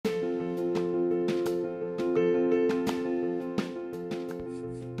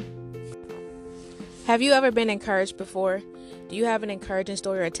Have you ever been encouraged before? Do you have an encouraging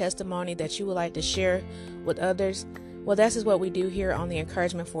story or a testimony that you would like to share with others? Well, this is what we do here on the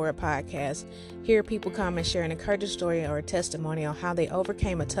Encouragement For It podcast. Here, people come and share an encouraging story or a testimony on how they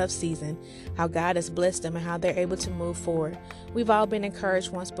overcame a tough season, how God has blessed them, and how they're able to move forward. We've all been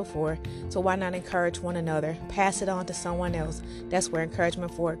encouraged once before, so why not encourage one another? Pass it on to someone else. That's where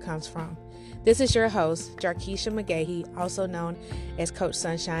Encouragement For It comes from. This is your host, Jarkeisha McGahee, also known as Coach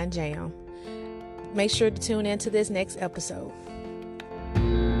Sunshine Jam. Make sure to tune in to this next episode.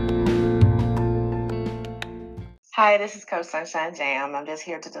 Hi, this is Coach Sunshine Jam. I'm just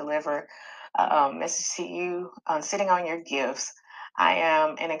here to deliver a message to you on sitting on your gifts. I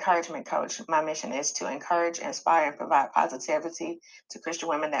am an encouragement coach. My mission is to encourage, inspire, and provide positivity to Christian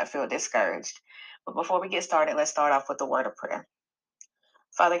women that feel discouraged. But before we get started, let's start off with a word of prayer.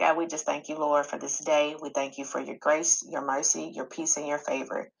 Father God, we just thank you, Lord, for this day. We thank you for your grace, your mercy, your peace, and your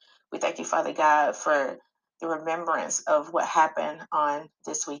favor. We thank you, Father God, for the remembrance of what happened on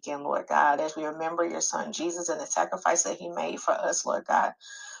this weekend, Lord God, as we remember your son Jesus and the sacrifice that he made for us, Lord God.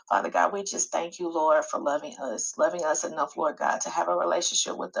 Father God, we just thank you, Lord, for loving us enough, Lord God, to have a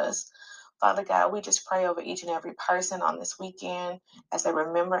relationship with us. Father God, we just pray over each and every person on this weekend as they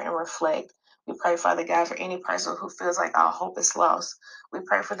remember and reflect. We pray, Father God, for any person who feels like all hope is lost. We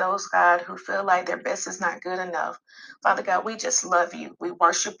pray for those, God, who feel like their best is not good enough. Father God, we just love you. We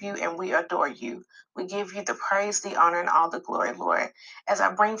worship you and we adore you. We give you the praise, the honor, and all the glory, Lord. As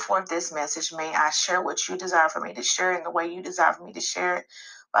I bring forth this message, may I share what you desire for me to share in the way you desire for me to share it.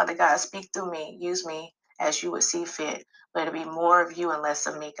 Father God, speak through me. Use me as you would see fit. Let it be more of you and less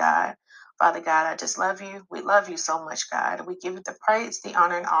of me, God. Father God, I just love you. We love you so much, God. We give you the praise, the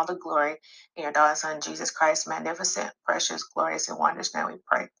honor, and all the glory. In your daughter's son, Jesus Christ, magnificent, precious, glorious, and wondrous name we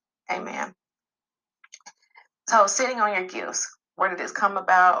pray. Amen. So, sitting on your gifts. Where did this come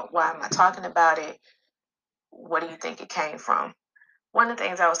about? Why am I talking about it? What do you think it came from? One of the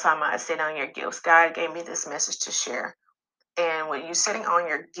things I was talking about is sitting on your gifts. God gave me this message to share. And when you're sitting on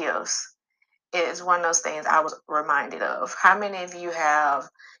your gifts, is one of those things I was reminded of. How many of you have,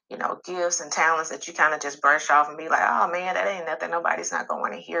 gifts and talents that you kind of just brush off and be like, oh man, that ain't nothing. Nobody's not going to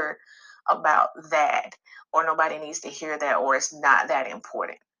want to hear about that, or nobody needs to hear that, or it's not that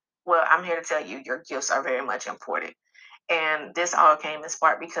important. Well, I'm here to tell you, your gifts are very much important. And this all came in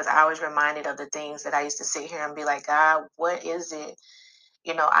spark because I was reminded of the things that I used to sit here and be like, God, what is it?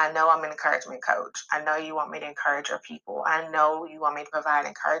 I know I'm an encouragement coach. I know you want me to encourage your people. I know you want me to provide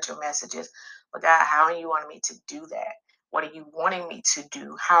encouraging messages. But God, how are you wanting me to do that? What are you wanting me to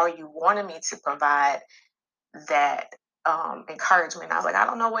do? How are you wanting me to provide that encouragement? I was like, I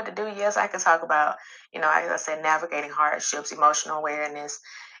don't know what to do. Yes, I could talk about, as I said, navigating hardships, emotional awareness.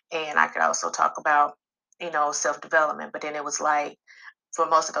 And I could also talk about, self-development. But then it was like, for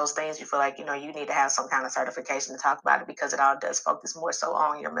most of those things, you feel like, you need to have some kind of certification to talk about it because it all does focus more so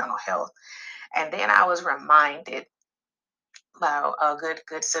on your mental health. And then I was reminded by a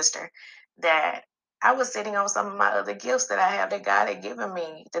good sister that I was sitting on some of my other gifts that I have that God had given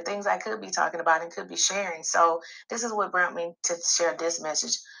me, the things I could be talking about and could be sharing. So this is what brought me to share this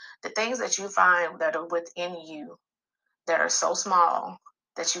message. The things that you find that are within you that are so small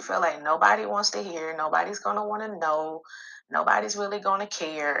that you feel like nobody wants to hear, nobody's going to want to know, nobody's really going to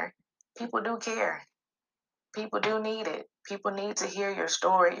care. People do care. People do need it. People need to hear your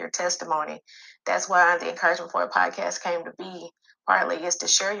story, your testimony. That's why the Encouragement For It podcast came to be. Partly is to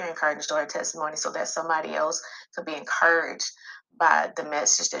share your encouraging story, testimony, so that somebody else could be encouraged by the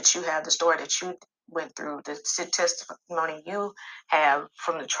message that you have, the story that you went through, the testimony you have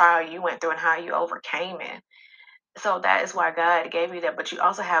from the trial you went through and how you overcame it. So that is why God gave you that. But you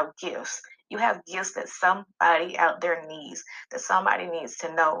also have gifts. You have gifts that somebody out there needs, that somebody needs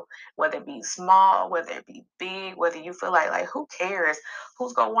to know, whether it be small, whether it be big, whether you feel like who cares?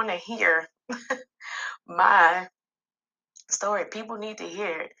 Who's going to want to hear my story? People need to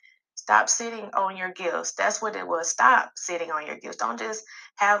hear it. Stop sitting on your gifts. That's what it was. Stop sitting on your gifts. Don't just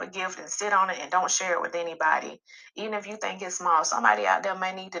have a gift and sit on it and don't share it with anybody. Even if you think it's small, somebody out there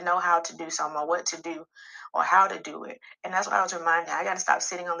may need to know how to do something or what to do or how to do it. And that's what I was reminded. I got to stop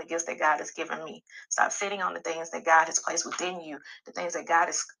sitting on the gifts that God has given me. Stop sitting on the things that God has placed within you, the things that God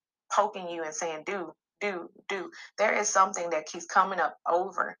is poking you and saying, do. There is something that keeps coming up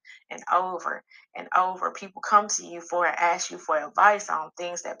over and over and over. People come to you for and ask you for advice on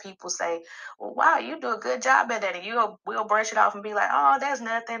things that people say, well, wow, you do a good job at that. And we'll brush it off and be like, oh, that's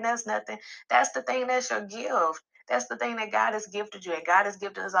nothing. That's nothing. That's the thing. That's your gift. That's the thing that God has gifted you, and God has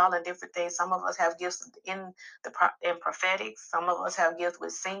gifted us all in different things. Some of us have gifts in prophetic. Some of us have gifts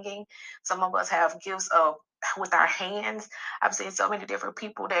with singing. Some of us have gifts of with our hands. I've seen so many different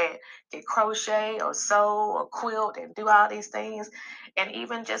people that can crochet or sew or quilt and do all these things. And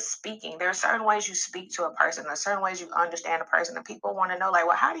even just speaking, there are certain ways you speak to a person, there are certain ways you understand a person, and people want to know, like,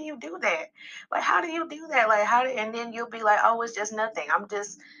 well, how do you do that? Like, how do you do that? Like, how do, and then you'll be like, oh, it's just nothing. I'm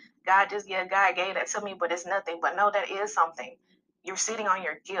just, God gave that to me, but it's nothing. But no, that is something. You're sitting on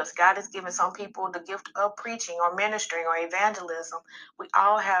your gifts. God has given some people the gift of preaching or ministering or evangelism. We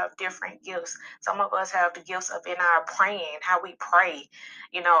all have different gifts. Some of us have the gifts of in our praying, how we pray.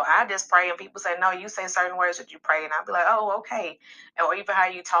 You know, I just pray and people say, no, you say certain words that you pray. And I'll be like, oh, okay. Or even how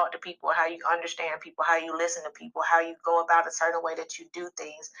you talk to people, how you understand people, how you listen to people, how you go about a certain way that you do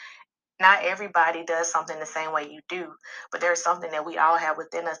things. Not everybody does something the same way you do, but there's something that we all have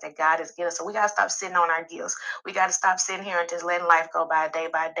within us that God has given us. So we got to stop sitting on our gifts. We got to stop sitting here and just letting life go by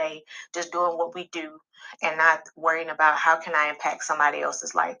day, just doing what we do and not worrying about how can I impact somebody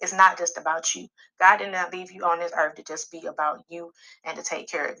else's life. It's not just about you. God did not leave you on this earth to just be about you and to take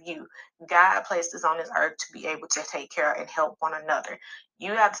care of you. God placed us on this earth to be able to take care and help one another.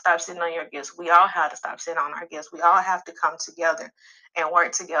 You have to stop sitting on your gifts. We all have to stop sitting on our gifts. We all have to come together and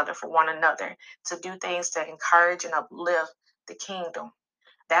work together for one another to do things to encourage and uplift the kingdom.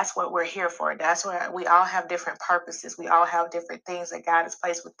 That's what we're here for. That's where we all have different purposes. We all have different things that God has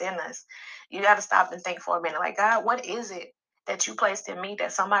placed within us. You got to stop and think for a minute, like, God, what is it that you placed in me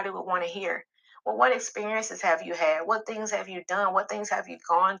that somebody would want to hear? Well, what experiences have you had? What things have you done? What things have you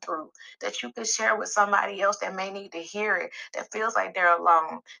gone through that you could share with somebody else that may need to hear it, that feels like they're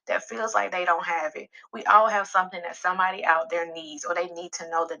alone, that feels like they don't have it? We all have something that somebody out there needs, or they need to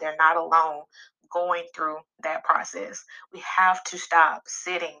know that they're not alone going through that process. We have to stop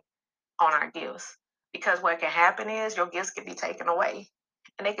sitting on our gifts, because what can happen is your gifts can be taken away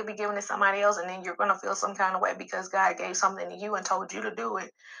and they could be given to somebody else, and then you're going to feel some kind of way because God gave something to you and told you to do it,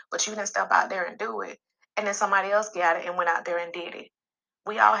 but you didn't step out there and do it, and then somebody else got it and went out there and did it.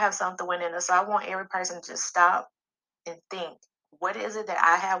 We all have something within us, so I want every person to just stop and think, what is it that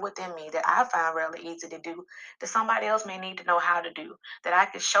I have within me that I find really easy to do that somebody else may need to know how to do, that I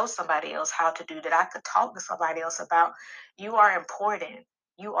could show somebody else how to do, that I could talk to somebody else about? You are important.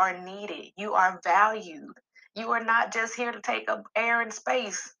 You are needed. You are valued. You are not just here to take up air and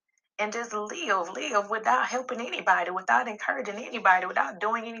space and just live without helping anybody, without encouraging anybody, without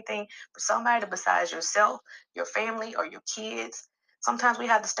doing anything for somebody besides yourself, your family, or your kids. Sometimes we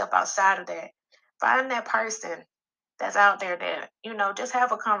have to step outside of that. Find that person that's out there that, just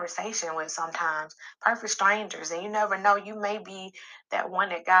have a conversation with sometimes. Perfect strangers. And you never know, you may be that one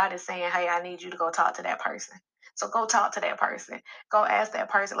that God is saying, hey, I need you to go talk to that person. So go talk to that person. Go ask that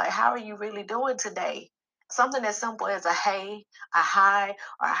person, like, how are you really doing today? Something as simple as a hey, a hi,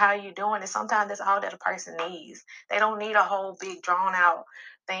 or how are you doing? And sometimes that's all that a person needs. They don't need a whole big drawn out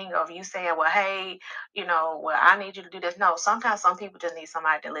thing of you saying, well, hey, well, I need you to do this. No, sometimes some people just need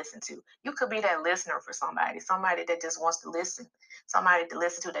somebody to listen to. You could be that listener for somebody that just wants to listen, somebody to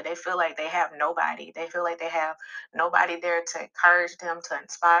listen to, that they feel like they have nobody. They feel like they have nobody there to encourage them, to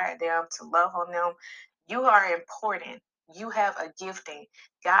inspire them, to love on them. You are important. You have a gifting.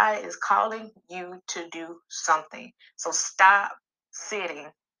 God is calling you to do something. So stop sitting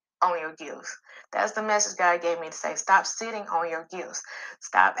on your gifts. That's the message God gave me to say. Stop sitting on your gifts.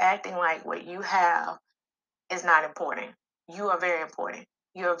 Stop acting like what you have is not important. You are very important.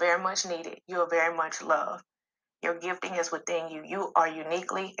 You are very much needed. You are very much loved. Your gifting is within you. You are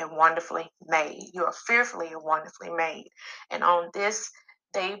uniquely and wonderfully made. You are fearfully and wonderfully made. And on this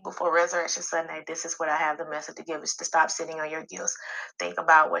day before Resurrection Sunday, this is what I have the message to give, is to stop sitting on your gifts. Think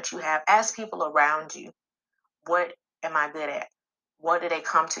about what you have. Ask people around you, what am I good at? What do they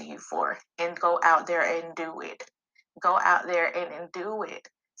come to you for? And go out there and do it. Go out there and do it.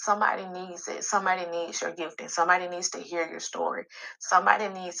 Somebody needs it. Somebody needs your gifting. Somebody needs to hear your story. Somebody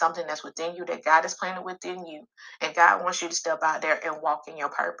needs something that's within you that God has planted within you. And God wants you to step out there and walk in your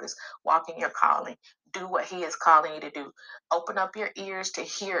purpose, walk in your calling. Do what He is calling you to do. Open up your ears to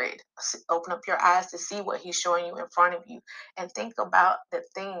hear it. Open up your eyes to see what He's showing you in front of you. And think about the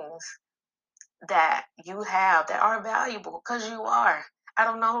things that you have that are valuable, because you are. I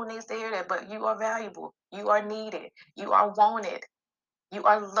don't know who needs to hear that, but you are valuable. You are needed. You are wanted. You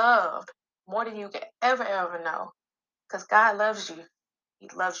are loved more than you can ever know, because God loves you. He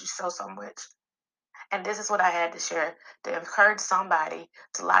loves you so, so much. And this is what I had to share, to encourage somebody,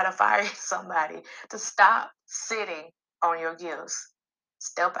 to light a fire in somebody, to stop sitting on your gifts.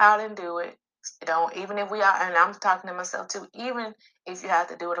 Step out and do it. Don't, even if we are, and I'm talking to myself too, even if you have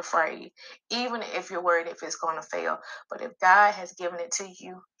to do it afraid, even if you're worried if it's going to fail, but if God has given it to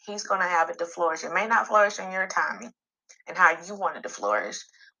you, He's going to have it to flourish. It may not flourish in your timing and how you want it to flourish,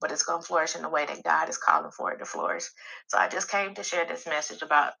 but it's going to flourish in the way that God is calling for it to flourish. So I just came to share this message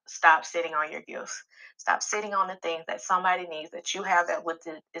about stop sitting on your gifts. Stop sitting on the things that somebody needs, that you have, that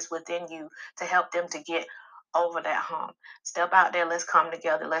is within you, to help them to get over that hump. Step out there. Let's come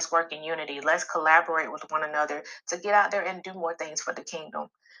together. Let's work in unity. Let's collaborate with one another to get out there and do more things for the kingdom,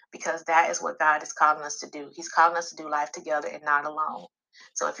 because that is what God is calling us to do. He's calling us to do life together and not alone.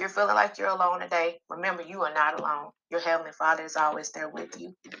 So if you're feeling like you're alone today, remember you are not alone. Your Heavenly Father is always there with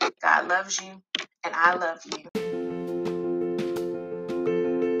you. God loves you, and I love you.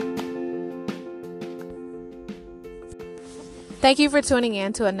 Thank you for tuning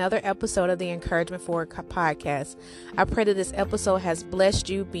in to another episode of the Encouragement Forward podcast. I pray that this episode has blessed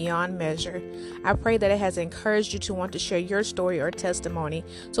you beyond measure. I pray that it has encouraged you to want to share your story or testimony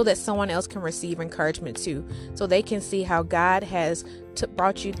so that someone else can receive encouragement too, so they can see how God has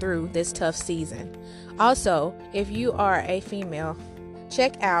brought you through this tough season. Also, if you are a female,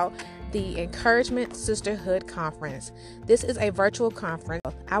 check out the Encouragement Sisterhood Conference. This is a virtual conference.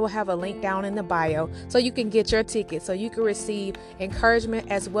 I will have a link down in the bio so you can get your ticket, so you can receive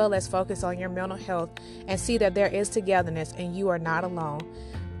encouragement as well as focus on your mental health and see that there is togetherness and you are not alone.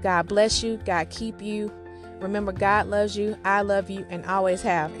 God bless you. God keep you. Remember, God loves you. I love you, and always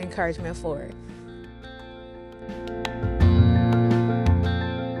have encouragement forward.